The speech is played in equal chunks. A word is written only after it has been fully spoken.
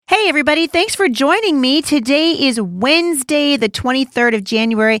Hey, everybody. Thanks for joining me. Today is Wednesday, the 23rd of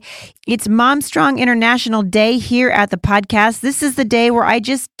January. It's Mom Strong International Day here at the podcast. This is the day where I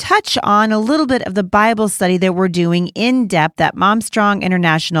just touch on a little bit of the Bible study that we're doing in depth at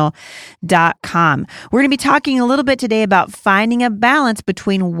momstronginternational.com. We're going to be talking a little bit today about finding a balance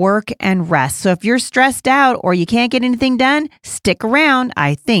between work and rest. So if you're stressed out or you can't get anything done, stick around.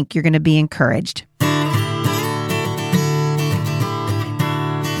 I think you're going to be encouraged.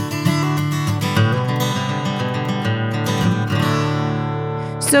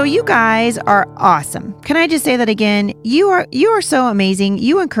 So you guys are awesome. Can I just say that again? You are so amazing.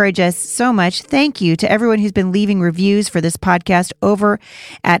 You encourage us so much. Thank you to everyone who's been leaving reviews for this podcast over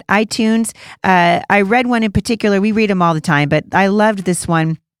at iTunes. I read one in particular. We read them all the time, but I loved this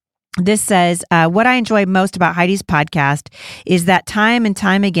one. This says, what I enjoy most about Heidi's podcast is that time and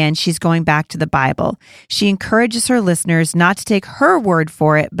time again, she's going back to the Bible. She encourages her listeners not to take her word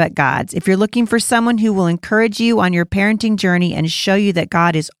for it, but God's. If you're looking for someone who will encourage you on your parenting journey and show you that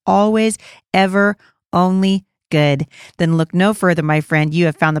God is always, ever, only good, then look no further, my friend. You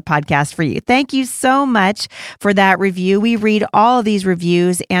have found the podcast for you. Thank you so much for that review. We read all of these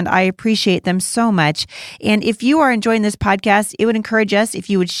reviews and I appreciate them so much. And if you are enjoying this podcast, it would encourage us if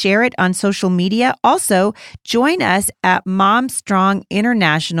you would share it on social media. Also, join us at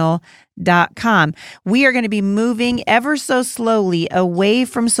momstronginternational.com. We are going to be moving ever so slowly away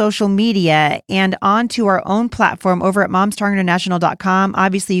from social media and onto our own platform over at momstronginternational.com.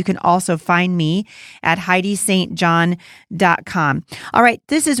 Obviously, you can also find me at HeidiSt.John.com. All right,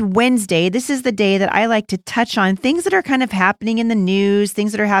 this is Wednesday. This is the day that I like to touch on things that are kind of happening in the news,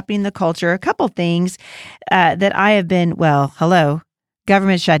 things that are happening in the culture, a couple things that I have been,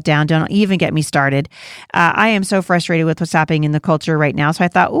 government shutdown. Don't even get me started. I am so frustrated with what's happening in the culture right now. So I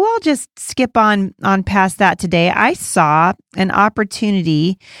thought, I'll just skip on past that today. I saw an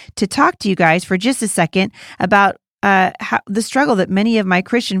opportunity to talk to you guys for just a second about the struggle that many of my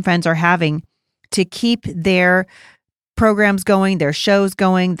Christian friends are having to keep their programs going, their shows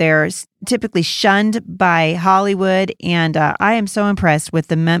going. They're typically shunned by Hollywood. And I am so impressed with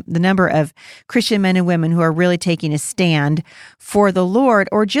the number of Christian men and women who are really taking a stand for the Lord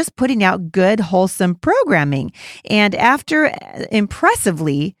or just putting out good, wholesome programming. And after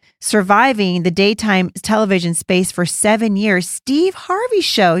impressively surviving the daytime television space for 7 years, Steve Harvey's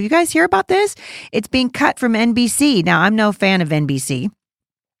show, you guys hear about this? It's being cut from NBC. Now, I'm no fan of NBC.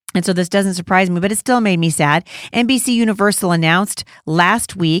 And so this doesn't surprise me, but it still made me sad. NBC Universal announced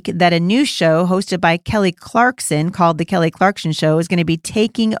last week that a new show hosted by Kelly Clarkson called The Kelly Clarkson Show is going to be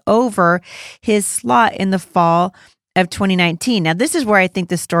taking over his slot in the fall of 2019. Now, this is where I think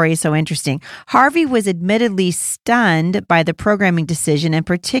the story is so interesting. Harvey was admittedly stunned by the programming decision and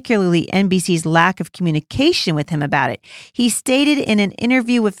particularly NBC's lack of communication with him about it. He stated in an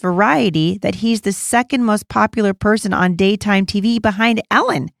interview with Variety that he's the second most popular person on daytime TV behind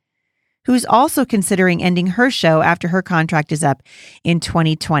Ellen, who's also considering ending her show after her contract is up in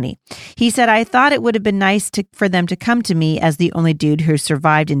 2020. He said, I thought it would have been nice for them to come to me as the only dude who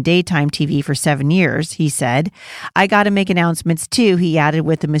survived in daytime TV for 7 years, he said. I got to make announcements too, he added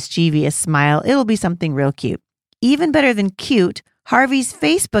with a mischievous smile. It'll be something real cute. Even better than cute, Harvey's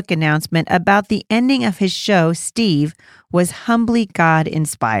Facebook announcement about the ending of his show, Steve, was humbly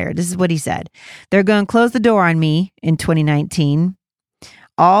God-inspired. This is what he said. They're going to close the door on me in 2019.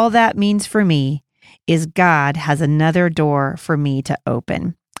 All that means for me is God has another door for me to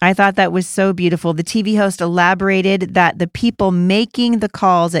open. I thought that was so beautiful. The TV host elaborated that the people making the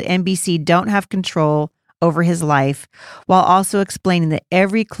calls at NBC don't have control over his life, while also explaining that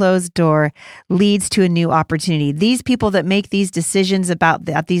every closed door leads to a new opportunity. These people that make these decisions about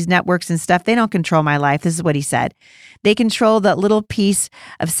these networks and stuff, they don't control my life. This is what he said. They control that little piece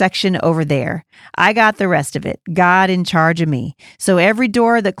of section over there. I got the rest of it. God in charge of me. So every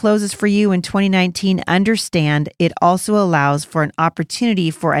door that closes for you in 2019, understand it also allows for an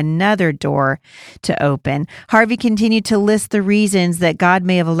opportunity for another door to open. Harvey continued to list the reasons that God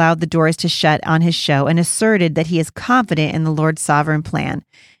may have allowed the doors to shut on his show and asserted that he is confident in the Lord's sovereign plan.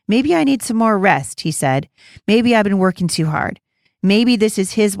 Maybe I need some more rest, he said. Maybe I've been working too hard. Maybe this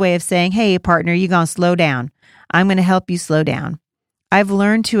is his way of saying, hey, partner, you're going to slow down. I'm going to help you slow down. I've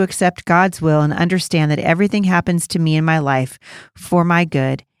learned to accept God's will and understand that everything happens to me in my life for my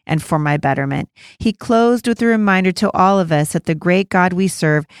good and for my betterment. He closed with a reminder to all of us that the great God we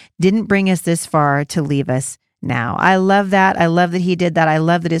serve didn't bring us this far to leave us now. I love that. I love that he did that. I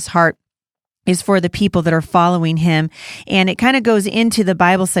love that his heart is for the people that are following him. And it kind of goes into the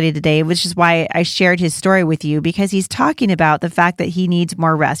Bible study today, which is why I shared his story with you, because he's talking about the fact that he needs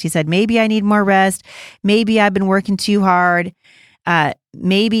more rest. He said, maybe I need more rest. Maybe I've been working too hard.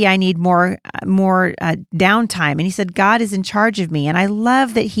 maybe I need more downtime. And he said, God is in charge of me. And I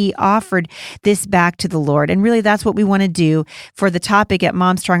love that he offered this back to the Lord. And really, that's what we want to do for the topic at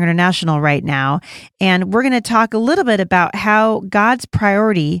Mom Strong International right now. And we're going to talk a little bit about how God's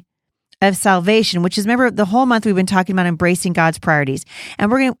priority of salvation, which is, remember, the whole month we've been talking about embracing God's priorities.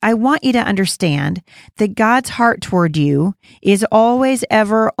 And I want you to understand that God's heart toward you is always,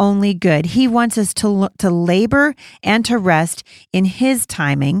 ever, only good. He wants us to labor and to rest in his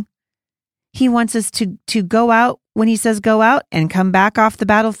timing. He wants us to go out when he says go out and come back off the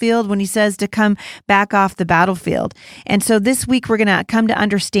battlefield when he says to come back off the battlefield. And so this week we're going to come to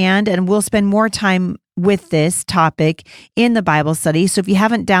understand, and we'll spend more time with this topic in the Bible study. So if you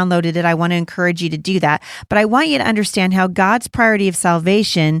haven't downloaded it, I want to encourage you to do that. But I want you to understand how God's priority of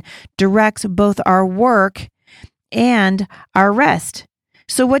salvation directs both our work and our rest.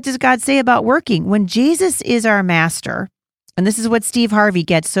 So what does God say about working? When Jesus is our master, and this is what Steve Harvey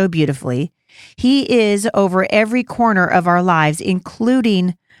gets so beautifully, he is over every corner of our lives,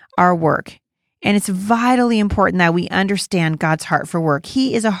 including our work. And it's vitally important that we understand God's heart for work.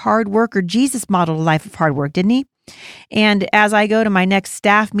 He is a hard worker. Jesus modeled a life of hard work, didn't he? And as I go to my next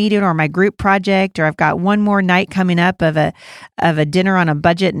staff meeting or my group project, or I've got one more night coming up of a dinner on a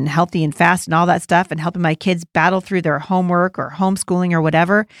budget and healthy and fast and all that stuff, and helping my kids battle through their homework or homeschooling or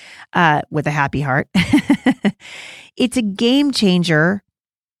whatever, with a happy heart. It's a game changer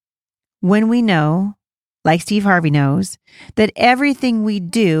when we know, like Steve Harvey knows, that everything we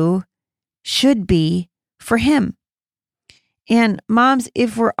do should be for him. And moms,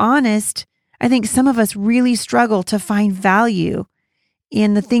 if we're honest, I think some of us really struggle to find value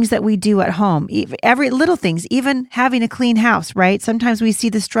in the things that we do at home. Every little things, even having a clean house, right? Sometimes we see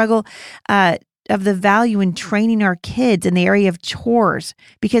the struggle of the value in training our kids in the area of chores,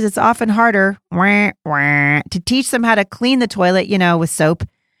 because it's often harder to teach them how to clean the toilet, with soap,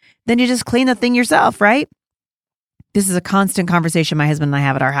 than you just clean the thing yourself, right? This is a constant conversation my husband and I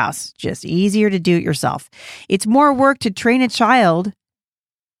have at our house. Just easier to do it yourself. It's more work to train a child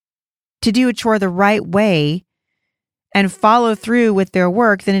to do a chore the right way and follow through with their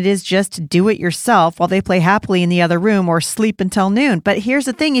work than it is just to do it yourself while they play happily in the other room or sleep until noon. But here's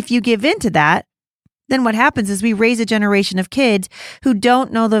the thing, if you give in to that, then what happens is we raise a generation of kids who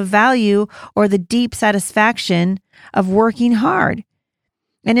don't know the value or the deep satisfaction of working hard.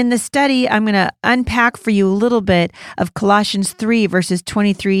 And in the study, I'm going to unpack for you a little bit of Colossians 3, verses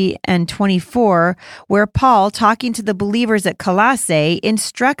 23 and 24, where Paul, talking to the believers at Colossae,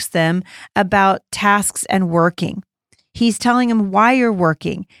 instructs them about tasks and working. He's telling them why you're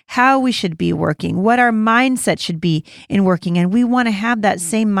working, how we should be working, what our mindset should be in working. And we want to have that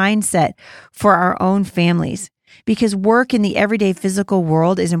same mindset for our own families, because work in the everyday physical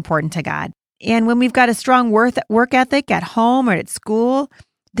world is important to God. And when we've got a strong work ethic at home or at school,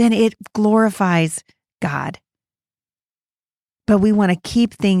 then it glorifies God. But we want to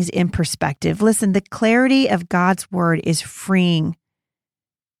keep things in perspective. Listen, the clarity of God's word is freeing.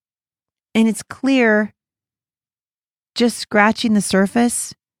 And it's clear, just scratching the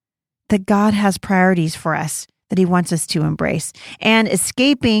surface, that God has priorities for us that he wants us to embrace. And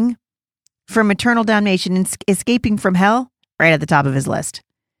escaping from eternal damnation and escaping from hell, right at the top of his list.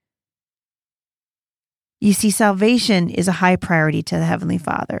 You see, salvation is a high priority to the Heavenly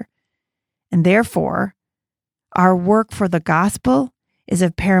Father. And therefore, our work for the gospel is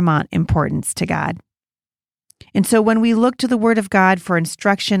of paramount importance to God. And so when we look to the Word of God for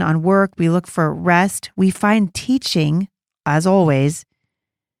instruction on work, we look for rest, we find teaching, as always,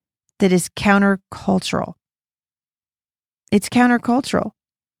 that is countercultural. It's countercultural.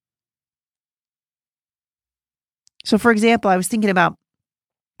 So, for example, I was thinking about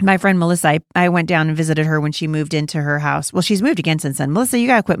my friend Melissa. I went down and visited her when she moved into her house. Well, she's moved again since then. Melissa, you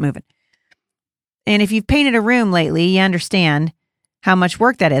got to quit moving. And if you've painted a room lately, you understand how much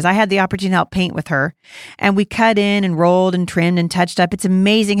work that is. I had the opportunity to help paint with her, and we cut in and rolled and trimmed and touched up. It's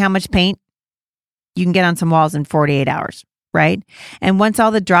amazing how much paint you can get on some walls in 48 hours, right? And once all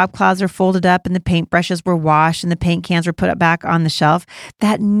the drop cloths are folded up and the paint brushes were washed and the paint cans were put back on the shelf,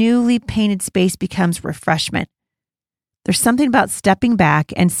 that newly painted space becomes refreshment. There's something about stepping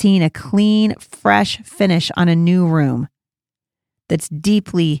back and seeing a clean, fresh finish on a new room that's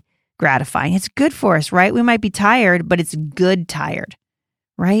deeply gratifying. It's good for us, right? We might be tired, but it's good tired,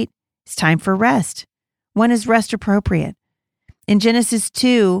 right? It's time for rest. When is rest appropriate? In Genesis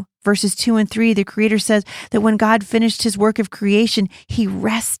 2, verses 2 and 3, the Creator says that when God finished his work of creation, he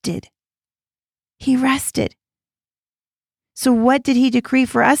rested. He rested. So what did he decree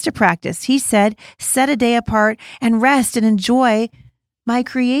for us to practice? He said, set a day apart and rest and enjoy my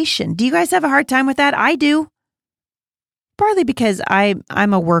creation. Do you guys have a hard time with that? I do. partly because I'm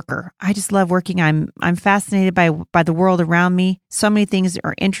a worker. I just love working. I'm fascinated by the world around me. So many things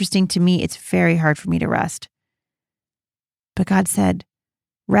are interesting to me. It's very hard for me to rest. But God said,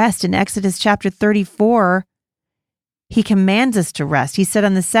 rest. In Exodus chapter 34, He commands us to rest. He said,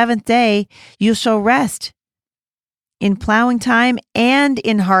 on the seventh day, you shall rest in plowing time and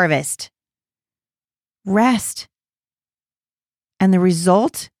in harvest. Rest. And the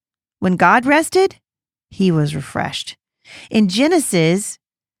result, when God rested, He was refreshed. In Genesis,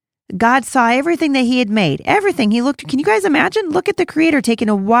 God saw everything that He had made. Everything. He looked, can you guys imagine? Look at the Creator taking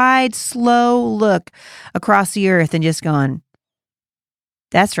a wide, slow look across the earth and just going,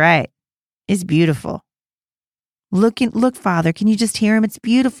 that's right. It's beautiful. Look, Father, can you just hear Him? It's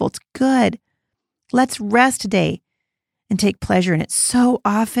beautiful. It's good. Let's rest today and take pleasure in it. So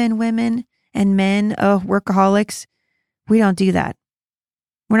often, women and men, workaholics, we don't do that.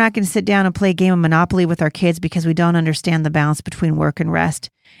 We're not going to sit down and play a game of Monopoly with our kids because we don't understand the balance between work and rest.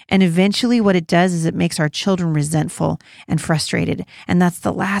 And eventually what it does is it makes our children resentful and frustrated. And that's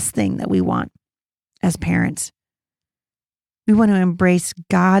the last thing that we want as parents. We want to embrace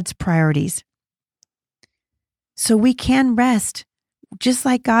God's priorities so we can rest just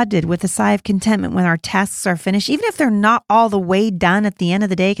like God did, with a sigh of contentment when our tasks are finished. Even if they're not all the way done at the end of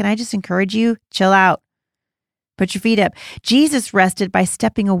the day, can I just encourage you? Chill out. Put your feet up. Jesus rested by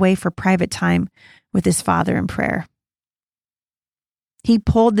stepping away for private time with His Father in prayer. He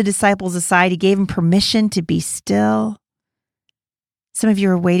pulled the disciples aside. He gave them permission to be still. Some of you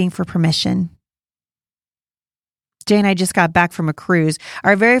are waiting for permission. Jay and I just got back from a cruise.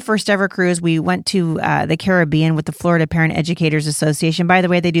 Our very first ever cruise, we went to the Caribbean with the Florida Parent Educators Association. By the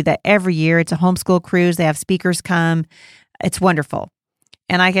way, they do that every year. It's a homeschool cruise. They have speakers come. It's wonderful.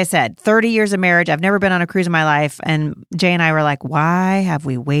 And like I said, 30 years of marriage. I've never been on a cruise in my life. And Jay and I were like, why have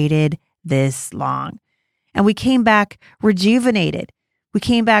we waited this long? And we came back rejuvenated. We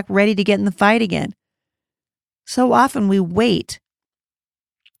came back ready to get in the fight again. So often we wait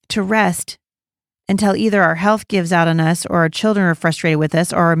to rest until either our health gives out on us or our children are frustrated with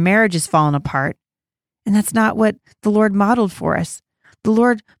us or our marriage is falling apart. And that's not what the Lord modeled for us. The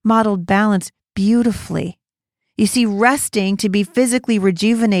Lord modeled balance beautifully. You see, resting to be physically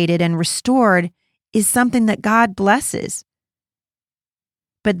rejuvenated and restored is something that God blesses.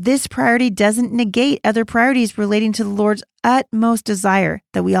 But this priority doesn't negate other priorities relating to the Lord's utmost desire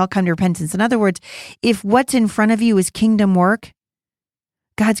that we all come to repentance. In other words, if what's in front of you is kingdom work,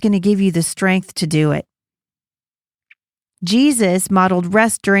 God's going to give you the strength to do it. Jesus modeled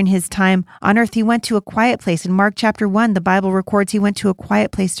rest during His time on earth. He went to a quiet place. In Mark chapter 1, the Bible records He went to a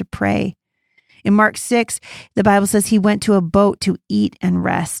quiet place to pray. In Mark 6, the Bible says He went to a boat to eat and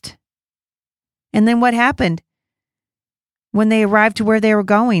rest. And then what happened? When they arrived to where they were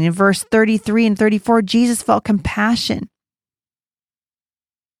going, in verse 33 and 34, Jesus felt compassion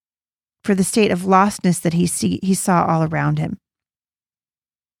for the state of lostness that he saw all around Him.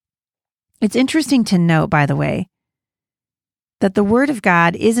 It's interesting to note, by the way, that the Word of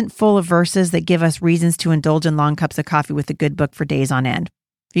God isn't full of verses that give us reasons to indulge in long cups of coffee with a good book for days on end.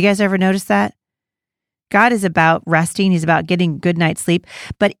 Have you guys ever noticed that? God is about resting. He's about getting good night's sleep.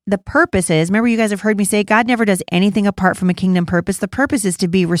 But the purpose is, remember you guys have heard me say, God never does anything apart from a kingdom purpose. The purpose is to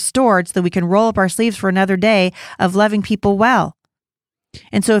be restored so that we can roll up our sleeves for another day of loving people well.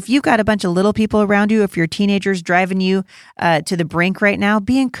 And so if you've got a bunch of little people around you, if your teenager's driving you to the brink right now,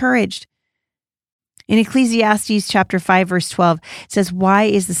 be encouraged. In Ecclesiastes chapter 5, verse 12, it says, why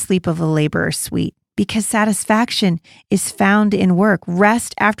is the sleep of a laborer sweet? Because satisfaction is found in work.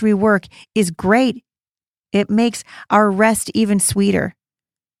 Rest after we work is great. It makes our rest even sweeter.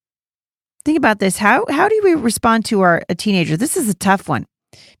 Think about this. How do we respond to our teenagers? This is a tough one.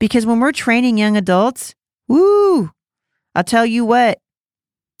 Because when we're training young adults, I'll tell you what.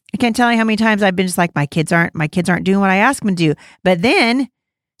 I can't tell you how many times I've been just like, my kids aren't doing what I ask them to do. But then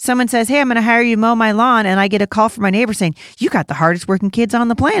someone says, hey, I'm going to hire you to mow my lawn. And I get a call from my neighbor saying, you got the hardest working kids on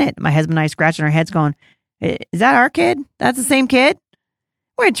the planet. My husband and I scratching our heads going, is that our kid? That's the same kid?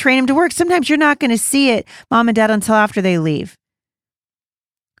 We're going to train him to work. Sometimes you're not going to see it, mom and dad, until after they leave.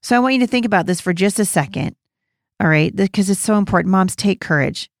 So I want you to think about this for just a second. All right. Because it's so important. Moms, take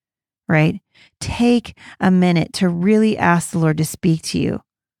courage, right? Take a minute to really ask the Lord to speak to you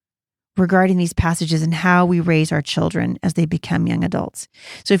regarding these passages and how we raise our children as they become young adults.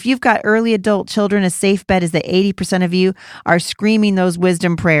 So if you've got early adult children, a safe bet is that 80% of you are screaming those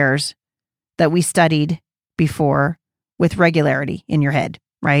wisdom prayers that we studied before with regularity in your head,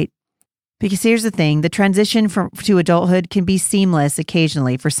 right? Because here's the thing, the transition to adulthood can be seamless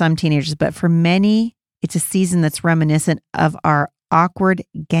occasionally for some teenagers, but for many, it's a season that's reminiscent of our awkward,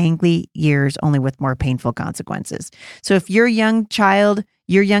 gangly years, only with more painful consequences. So if your young child,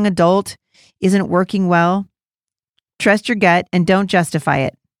 your young adult isn't working well, trust your gut and don't justify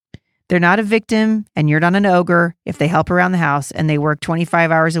it. They're not a victim and you're not an ogre if they help around the house and they work 25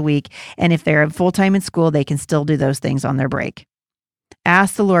 hours a week. And if they're full-time in school, they can still do those things on their break.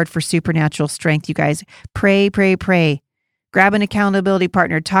 Ask the Lord for supernatural strength, you guys. Pray, pray, pray. Grab an accountability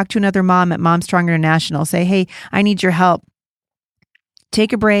partner. Talk to another mom at Mom Strong International. Say, hey, I need your help.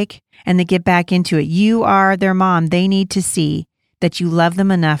 Take a break and then get back into it. You are their mom. They need to see that you love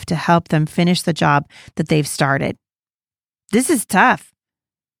them enough to help them finish the job that they've started. This is tough.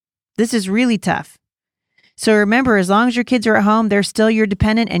 This is really tough. So remember, as long as your kids are at home, they're still your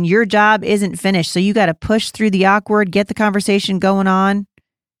dependent and your job isn't finished. So you got to push through the awkward, get the conversation going on.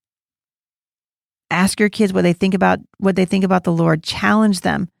 Ask your kids what they think about the Lord. Challenge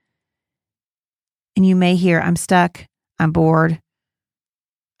them. And you may hear, I'm stuck. I'm bored.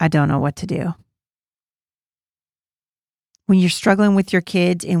 I don't know what to do. When you're struggling with your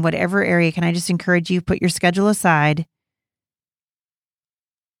kids in whatever area, can I just encourage you, put your schedule aside.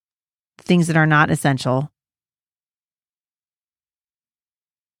 Things that are not essential,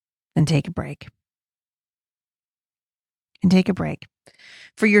 and take a break. And take a break.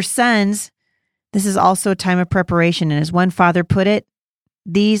 For your sons, this is also a time of preparation. And as one father put it,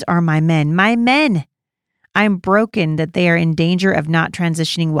 these are my men. My men! I'm broken that they are in danger of not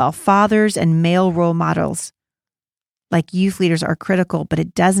transitioning well. Fathers and male role models, like youth leaders, are critical, but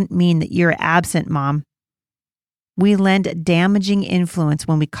it doesn't mean that you're absent, mom. We lend damaging influence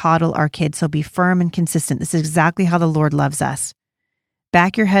when we coddle our kids, so be firm and consistent. This is exactly how the Lord loves us.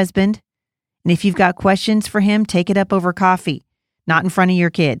 Back your husband, and if you've got questions for him, take it up over coffee, not in front of your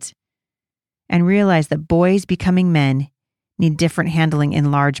kids. And realize that boys becoming men need different handling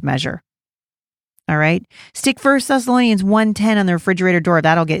in large measure. All right? Stick 1 Thessalonians 1:10 on the refrigerator door.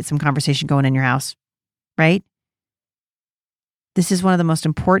 That'll get some conversation going in your house, right? This is one of the most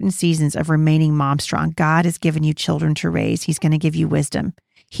important seasons of remaining mom strong. God has given you children to raise. He's going to give you wisdom.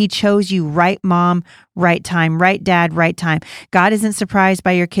 He chose you, right mom, right time, right dad, right time. God isn't surprised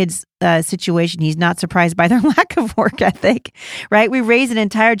by your kids' situation. He's not surprised by their lack of work ethic, right? We raise an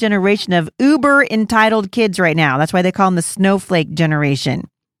entire generation of uber entitled kids right now. That's why they call them the snowflake generation.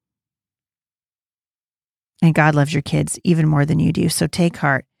 And God loves your kids even more than you do. So take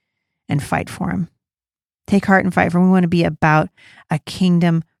heart and fight for them. Take heart and fight for them. We want to be about a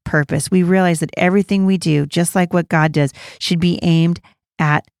kingdom purpose. We realize that everything we do, just like what God does, should be aimed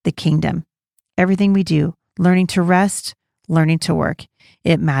at the kingdom. Everything we do, learning to rest, learning to work,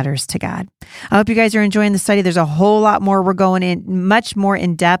 it matters to God. I hope you guys are enjoying the study. There's a whole lot more. We're going in much more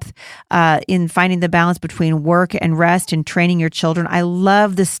in depth in finding the balance between work and rest and training your children. I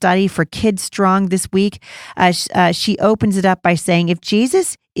love the study for Kids Strong this week. She opens it up by saying, if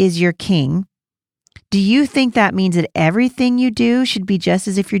Jesus is your king, do you think that means that everything you do should be just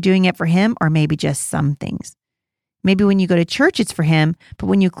as if you're doing it for him, or maybe just some things? Maybe when you go to church, it's for him, but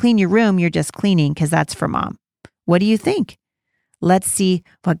when you clean your room, you're just cleaning because that's for mom. What do you think? Let's see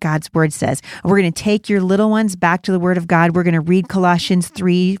what God's word says. We're going to take your little ones back to the word of God. We're going to read Colossians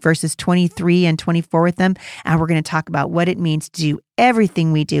 3 verses 23 and 24 with them. And we're going to talk about what it means to do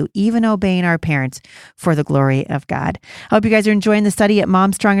everything we do, even obeying our parents, for the glory of God. I hope you guys are enjoying the study at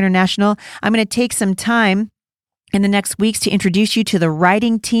Mom Strong International. I'm going to take some time in the next weeks to introduce you to the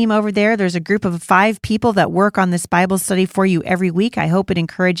writing team over there. There's a group of 5 people that work on this Bible study for you every week. I hope it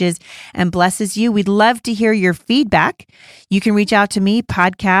encourages and blesses you. We'd love to hear your feedback. You can reach out to me,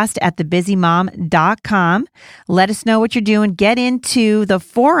 podcast@thebusymom.com. Let us know what you're doing. Get into the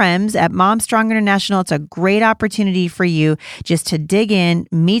forums at Mom Strong International. It's a great opportunity for you just to dig in,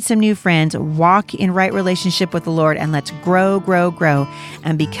 meet some new friends, walk in right relationship with the Lord, and let's grow, grow, grow,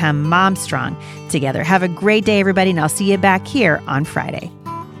 and become Mom Strong together. Have a great day, everybody, and I'll see you back here on Friday.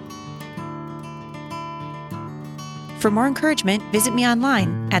 For more encouragement, visit me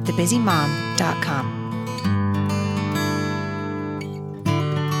online at thebusymom.com.